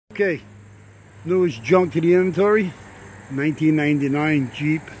Okay, newest junk to the inventory, 1999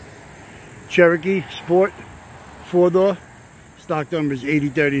 Jeep Cherokee Sport 4-door, stock number is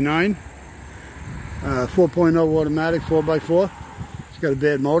 8039, 4.0 automatic 4x4. It's got a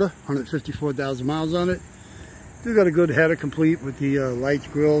bad motor, 154,000 miles on it. Still got a good header complete with the lights,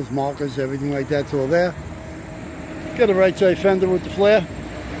 grills, markers, everything like that's all there. Got a right side fender with the flare,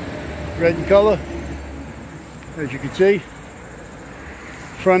 red in color, as you can see.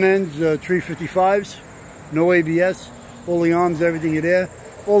 Front ends 355s, no ABS, all the arms, everything are there.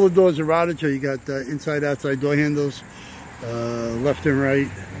 All the doors are routed, so you got inside, outside door handles, left and right,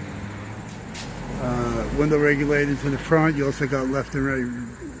 window regulators in the front. You also got left and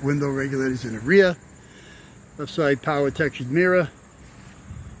right window regulators in the rear. Left side power textured mirror.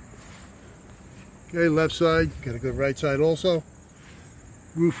 Okay, left side, got a good right side also.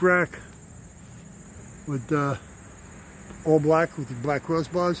 Roof rack with all black with the black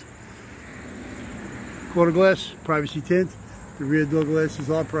crossbars. Quarter glass, privacy tint. The rear door glasses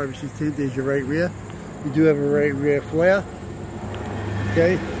are privacy tint. There's your right rear. You do have a right rear flare.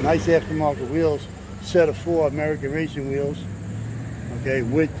 Okay, nice aftermarket wheels. Set of 4 American racing wheels. Okay,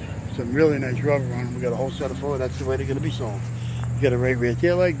 with some really nice rubber on them. We got a whole set of 4. That's the way they're going to be sold. You got a right rear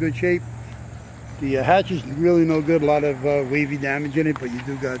taillight, good shape. The hatch is really no good. A lot of wavy damage in it, but you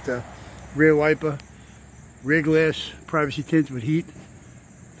do got rear wiper, rear glass, privacy tint with heat,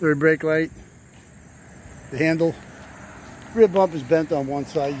 third brake light, the handle. Rear bump is bent on one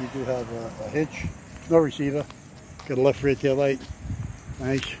side. You do have a hitch, no receiver. Got a left rear tail light.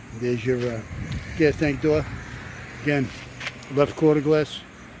 Nice. There's your gas tank door. Again, left quarter glass,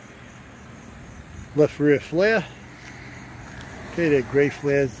 left rear flare. Okay, they're gray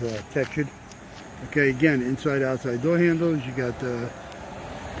flares, textured. Okay, again, inside, outside door handles. You got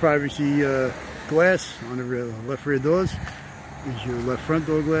privacy glass on the rear, left rear doors. Is your left front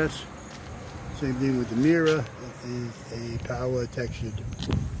door glass. Same thing with the mirror. It is a power textured.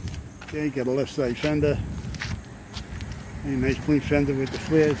 Okay, got a left side fender. A nice clean fender with the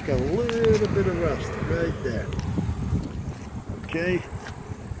flare. It's got a little bit of rust right there. Okay,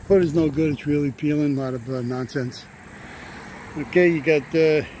 hood is no good. It's really peeling. A lot of nonsense. Okay, you got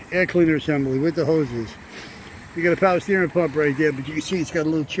air cleaner assembly with the hoses. You got a power steering pump right there, but you can see it's got a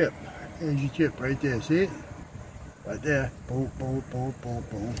little chip. There's your chip right there. See it? Right there. Boom, boom, boom, boom,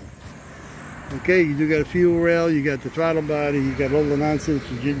 boom. Okay, you do got a fuel rail, you got the throttle body, you got all the nonsense,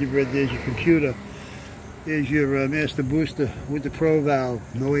 your gingerbread, there's your computer. There's your master booster with the pro valve,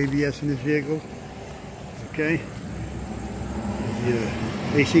 no ABS in this vehicle. Okay.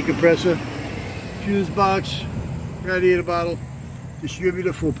 There's your AC compressor, fuse box, radiator bottle,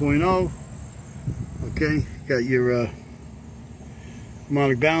 distributor 4.0. Okay, got your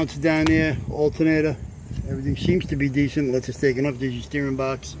harmonic balancer down there, alternator. Everything seems to be decent. Let's just take it up. There's your steering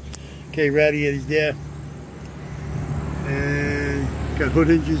box. Okay, radiators there, and got hood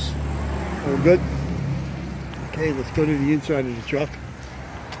hinges, all good. Okay, let's go to the inside of the truck.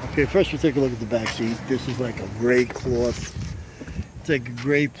 Okay, first we'll take a look at the back seat. This is like a gray cloth. It's like a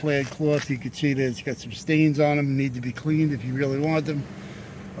gray plaid cloth. You can see that it's got some stains on them, need to be cleaned if you really want them.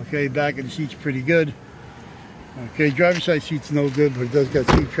 Okay, back of the seat's pretty good. Okay, driver's side seat's no good, but it does got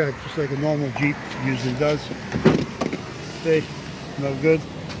seat track just like a normal Jeep usually does. Okay, no good.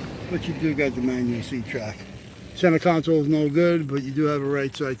 But you do got the manual seat track. Center console is no good, but you do have a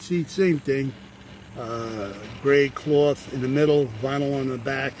right side seat. Same thing. Gray cloth in the middle, vinyl on the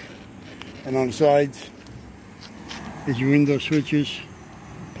back and on the sides. There's your window switches,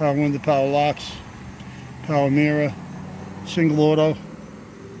 power window, power locks, power mirror, single auto.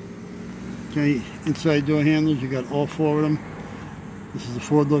 Okay, inside door handles, you got all 4 of them. This is a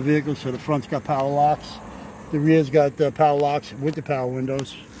 4-door vehicle, so the front's got power locks. The rear's got power locks with the power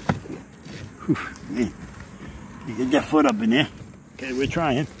windows. Whew, man, you get that foot up in there. Okay, we're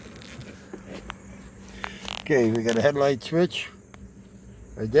trying. Okay, we got a headlight switch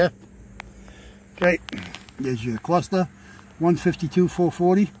right there. Okay, there's your cluster, 152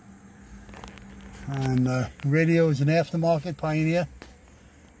 440. And radio is an aftermarket Pioneer.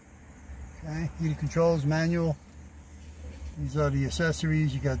 Okay, heated controls, manual. These are the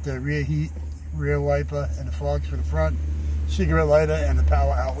accessories. You got the rear heat, rear wiper, and the fogs for the front, cigarette lighter, and the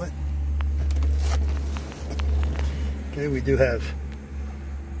power outlet. Okay, we do have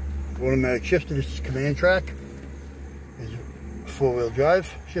automatic shifter. This is command track. There's a 4-wheel drive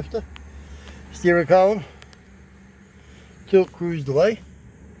shifter. Steering column. Tilt cruise delay.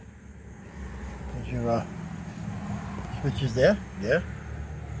 There's your switches there.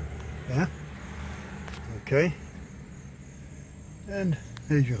 Yeah. Okay. And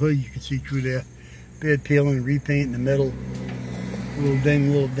there's your hood. You can see through there. Bad peeling, repaint in the middle. Little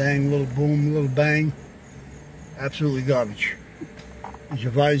ding, little dang, little boom, little bang. Absolutely garbage. These are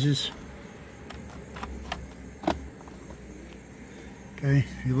visors. Okay,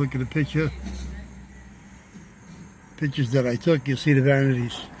 if you look at the pictures that I took, you'll see the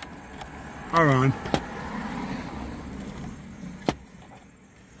vanities are on.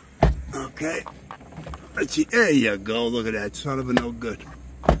 Okay, let's see. There you go. Look at that. Son of a no good.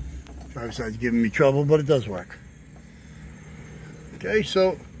 Driver's side's giving me trouble, but it does work. Okay,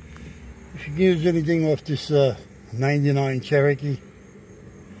 so if you can use anything off this 99 Cherokee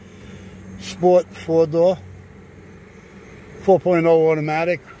Sport 4-door, 4.0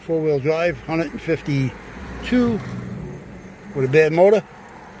 automatic, 4-wheel drive, 152 with a bad motor.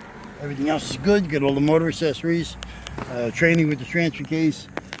 Everything else is good. Get all the motor accessories. Training with the transfer case.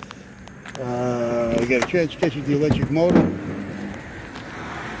 You got a transfer case with the electric motor.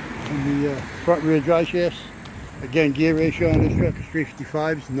 And the front rear drive shafts. Again, gear ratio on this truck is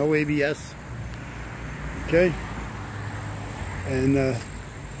 355s, no ABS. Okay. And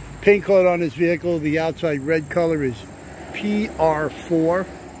paint color on this vehicle, the outside red color is PR4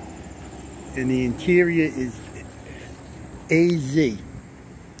 and the interior is AZ.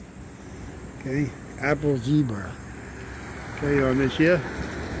 Okay, Apple Zebra. Okay, on this here.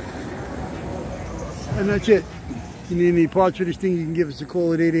 And that's it. If you need any parts for this thing, you can give us a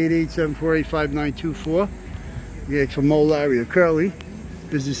call at 888-748-5924. You ask for Mo, Larry, or Curly.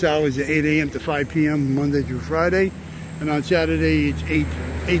 Business hours are 8 a.m. to 5 p.m. Monday through Friday. And on Saturday, it's 8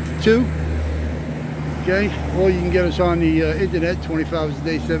 to 2. Okay, or you can get us on the internet 24 hours a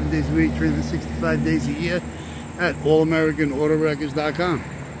day, 7 days a week, 365 days a year at allamericanautorecords.com.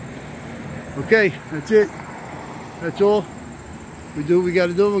 Okay, that's it. That's all. We do what we got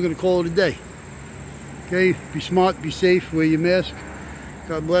to do. We're going to call it a day. Okay, be smart, be safe, wear your mask.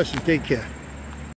 God bless and take care.